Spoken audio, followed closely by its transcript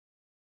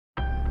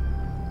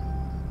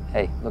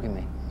Hey, look at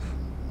me.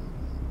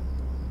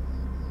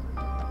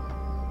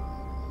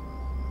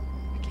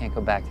 I can't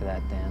go back to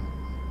that, Dan.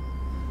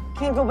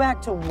 Can't go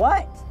back to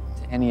what?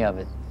 To any of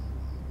it.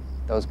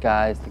 Those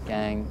guys, the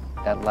gang,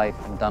 that life,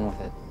 I'm done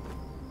with it.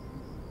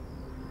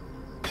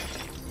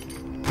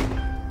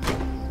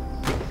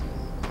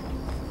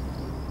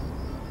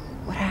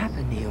 What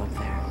happened to you up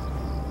there?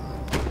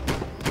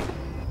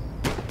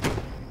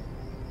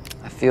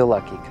 I feel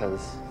lucky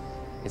because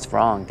it's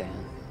wrong, Dan.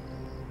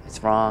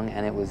 It's wrong,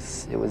 and it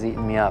was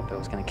eating me up. It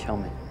was gonna kill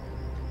me.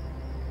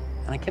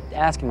 And I kept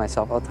asking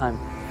myself all the time,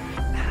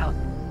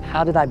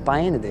 how did I buy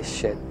into this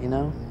shit, you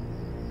know?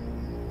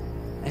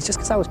 And it's just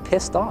because I was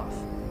pissed off.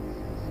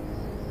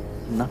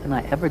 Nothing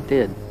I ever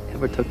did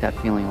ever took that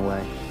feeling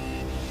away.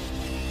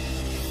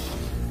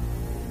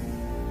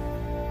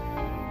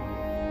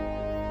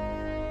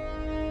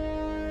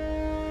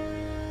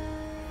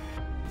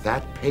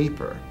 That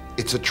paper,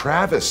 it's a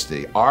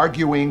travesty,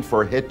 arguing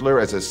for Hitler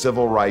as a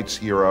civil rights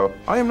hero.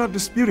 I am not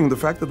disputing the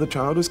fact that the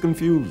child is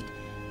confused,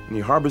 and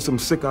he harbors some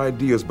sick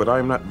ideas, but I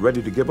am not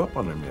ready to give up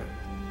on him yet.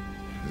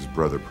 His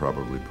brother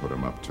probably put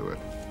him up to it.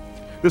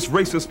 This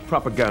racist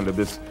propaganda,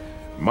 this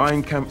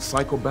Mein Kampf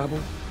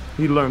psychobabble,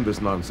 he learned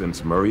this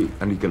nonsense, Murray,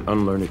 and he can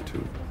unlearn it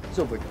too. There's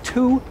over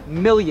 2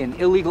 million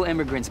illegal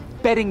immigrants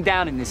bedding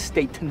down in this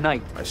state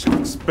tonight. I shall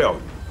expel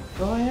you.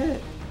 Go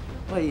ahead.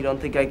 What, you don't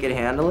think I could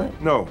handle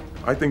it? No,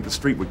 I think the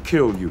street would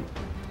kill you.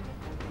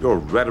 Your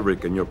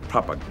rhetoric and your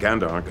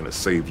propaganda aren't gonna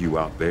save you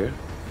out there.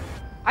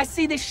 I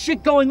see this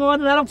shit going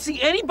on and I don't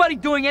see anybody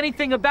doing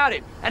anything about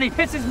it, and it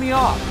pisses me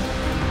off.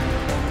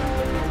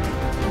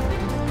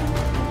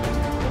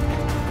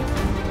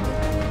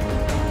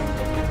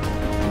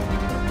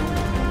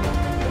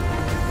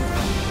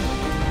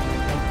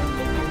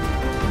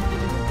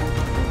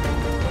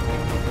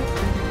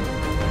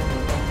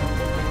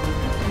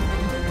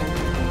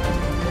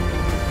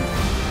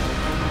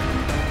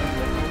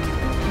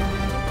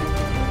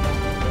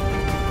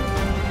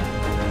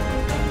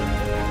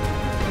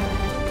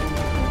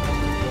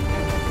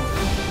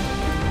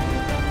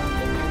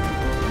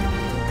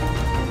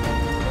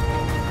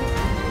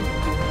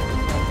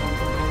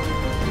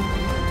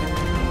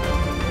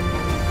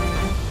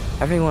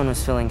 Everyone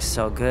was feeling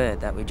so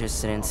good that we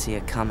just didn't see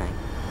it coming.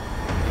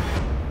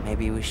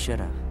 Maybe we should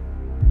have.